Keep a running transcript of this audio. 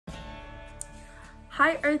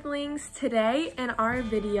Hi Earthlings! Today in our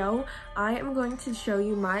video, I am going to show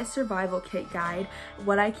you my survival kit guide,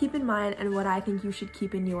 what I keep in mind and what I think you should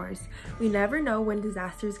keep in yours. We never know when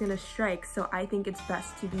disaster is going to strike, so I think it's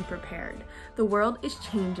best to be prepared. The world is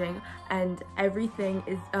changing and everything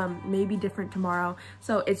is maybe different tomorrow,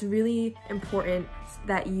 so it's really important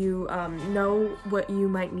that you know what you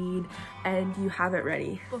might need and you have it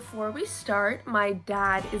ready. Before we start, my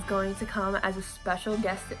dad is going to come as a special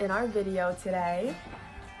guest in our video today.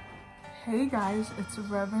 Hey guys, it's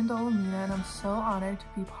Reverend Olamina and I'm so honored to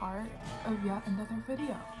be part of yet another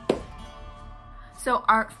video. So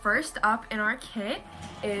our first up in our kit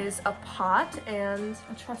is a pot and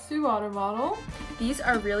a trusty water bottle. These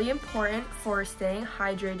are really important for staying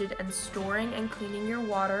hydrated and storing and cleaning your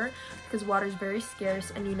water because water is very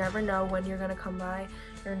scarce and you never know when you're gonna come by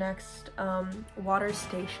your next water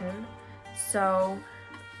station. So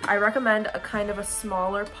I recommend a kind of a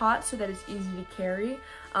smaller pot so that it's easy to carry,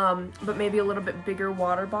 but maybe a little bit bigger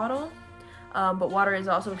water bottle. But water is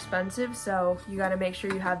also expensive, so you gotta make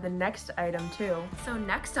sure you have the next item too. So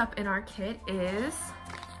next up in our kit is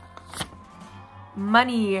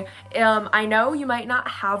money. I know you might not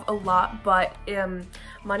have a lot, but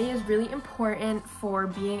money is really important for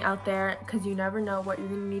being out there because you never know what you're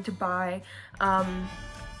gonna need to buy.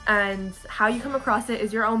 And how you come across it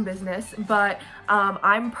is your own business, but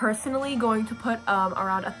I'm personally going to put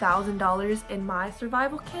around $1,000 in my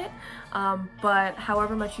survival kit, but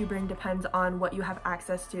however much you bring depends on what you have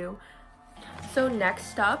access to. So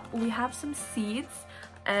next up we have some seeds,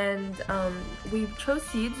 and we chose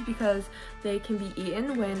seeds because they can be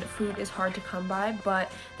eaten when food is hard to come by,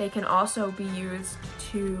 but they can also be used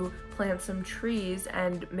to plant some trees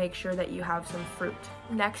and make sure that you have some fruit.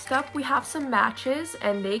 Next up we have some matches,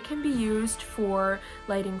 and they can be used for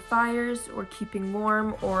lighting fires or keeping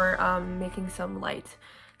warm or making some light.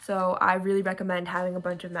 So I really recommend having a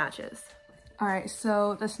bunch of matches. Alright,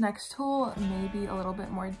 so this next tool may be a little bit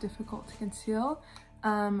more difficult to conceal,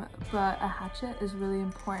 but a hatchet is really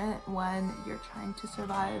important when you're trying to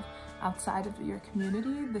survive outside of your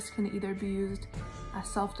community. This can either be used as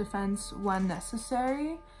self-defense when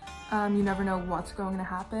necessary. You never know what's going to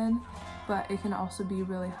happen, but it can also be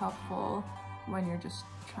really helpful when you're just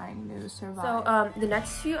trying to survive. So the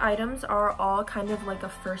next few items are all kind of like a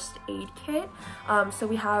first aid kit. So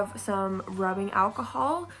we have some rubbing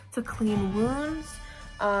alcohol to clean wounds,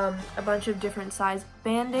 a bunch of different size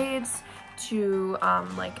Band-Aids to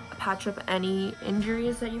like patch up any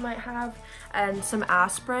injuries that you might have, and some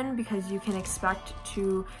aspirin because you can expect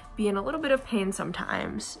to be in a little bit of pain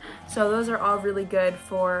sometimes. So those are all really good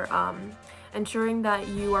for ensuring that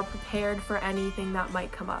you are prepared for anything that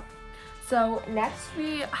might come up. So next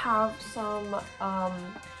we have some,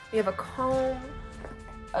 we have a comb,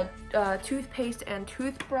 a toothpaste and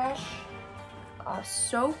toothbrush,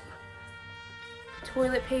 soap,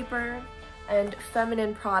 toilet paper, and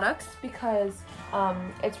feminine products because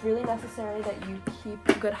it's really necessary that you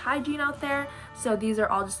keep good hygiene out there. So these are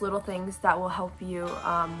all just little things that will help you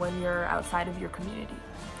when you're outside of your community.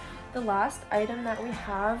 The last item that we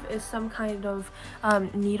have is some kind of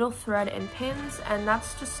needle, thread, and pins, and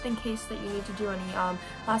that's just in case that you need to do any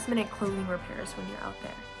last minute clothing repairs when you're out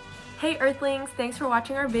there. Hey Earthlings, thanks for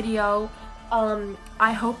watching our video.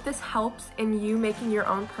 I hope this helps in you making your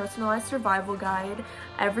own personalized survival guide.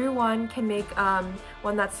 Everyone can make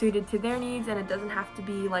one that's suited to their needs, and it doesn't have to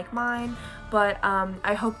be like mine, but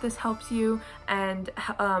I hope this helps you and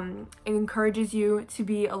encourages you to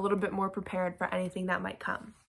be a little bit more prepared for anything that might come.